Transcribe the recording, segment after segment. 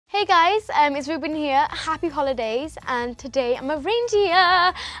Hey guys, it's Reuben here. Happy holidays, and today I'm a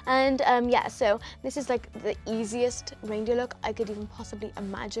reindeer. And yeah, so this is like the easiest reindeer look I could even possibly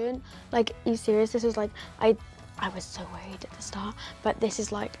imagine. Like, are you serious? This was like, I was so worried at the start, but this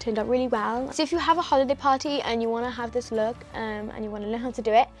is like turned out really well. So if you have a holiday party and you want to have this look and you want to learn how to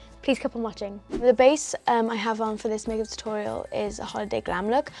do it, please keep on watching. The base I have on for this makeup tutorial is a holiday glam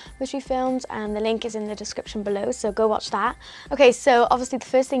look, which we filmed, and the link is in the description below, so go watch that. Okay, so obviously the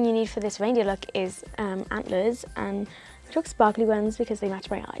first thing you need for this reindeer look is antlers, and I took sparkly ones because they match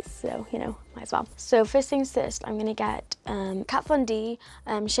my eyes, so you know, might as well. So first things first, I'm gonna get Kat Von D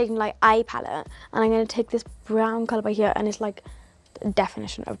Shade and Light eye palette, and I'm gonna take this brown color by here, and it's like the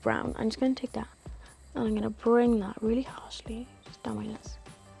definition of brown. I'm just gonna take that, and I'm gonna bring that really harshly just down my nose.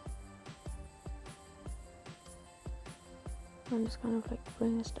 I'm just kind of like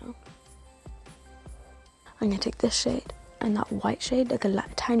bring this down. I'm gonna take this shade and that white shade, like a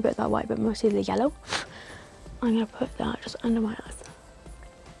tiny bit of that white, but mostly the yellow. I'm gonna put that just under my eyes.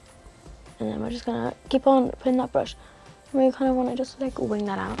 And then we're just gonna keep on putting that brush. And we kind of wanna just like wing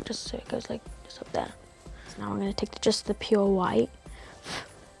that out, just so it goes like just up there. So now I'm gonna take just the pure white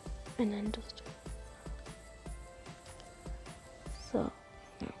and then just, so.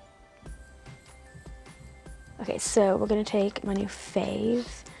 Okay, so we're gonna take my new fave,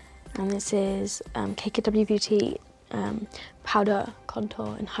 and this is KKW Beauty Powder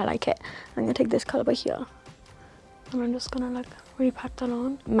Contour and Highlight Kit. I'm gonna take this color by here, and I'm just gonna like really pat that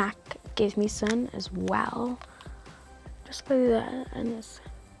on. MAC Gives Me Sun as well, just by there, and this,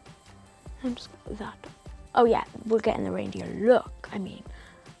 and just that. Oh yeah, we're getting the reindeer look. I mean,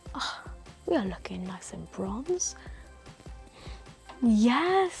 oh, we are looking nice and bronze.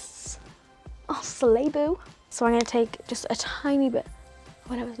 Yes, oh slay boo. So I'm gonna take just a tiny bit of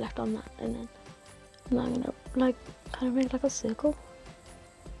whatever's left on that, and then I'm gonna like kind of make like a circle,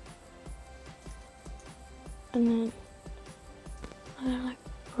 and then I'm gonna like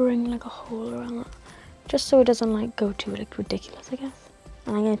bring like a hole around that, just so it doesn't like go too like ridiculous, I guess.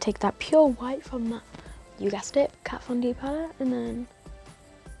 And I'm gonna take that pure white from that, you guessed it, Kat Von D palette, and then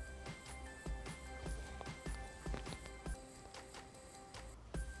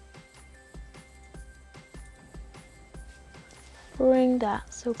bring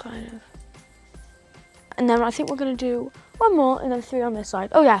that, so kind of. And then I think we're gonna do one more and then 3 on this side.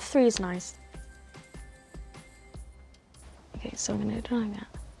 Oh yeah, 3 is nice. Okay, so I'm gonna do it like that.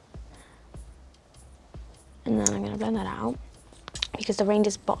 And then I'm gonna blend that out, because the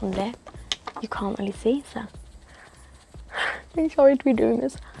reindeer's bottom lip, you can't really see, so. I'm sorry to be doing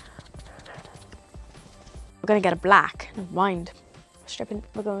this. We're gonna get a black, never mind.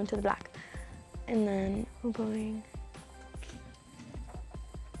 We're going to the black. And then we're going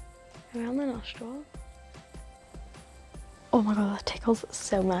around the nostril. Oh my god, that tickles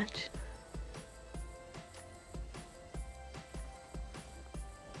so much.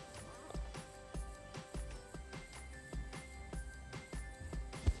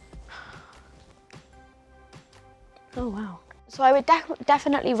 Oh wow. So I would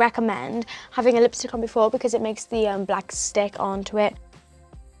definitely recommend having a lipstick on before, because it makes the black stick onto it.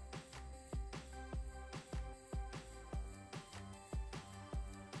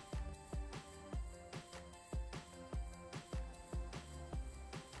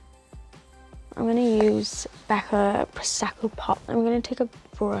 I'm gonna use Becca Prosecco Pop. I'm gonna take a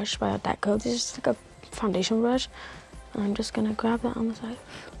brush by Deco. This is just like a foundation brush. And I'm just gonna grab that on the side.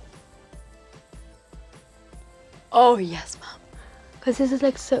 Oh yes, mom. Because this is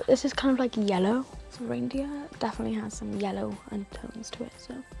like, so this is kind of like yellow. So reindeer definitely has some yellow undertones to it,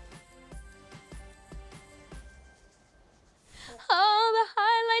 so. All the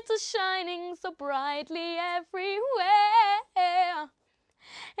highlights are shining so brightly everywhere.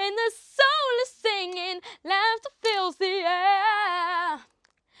 And the soul is singing, laughter fills the air.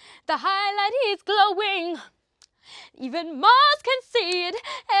 The highlight is glowing, even Mars can see it.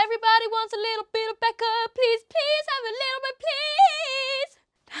 Everybody wants a little bit of Becca. Please, please, have a little bit, please.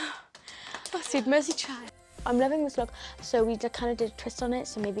 Oh, sweet mercy child. I'm loving this look. So we kind of did a twist on it.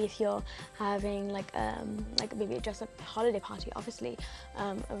 So maybe if you're having like maybe just a holiday party, obviously,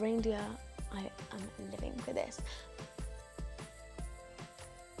 a reindeer, I am living for this.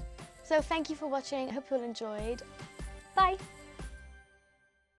 So thank you for watching. I hope you all enjoyed. Bye.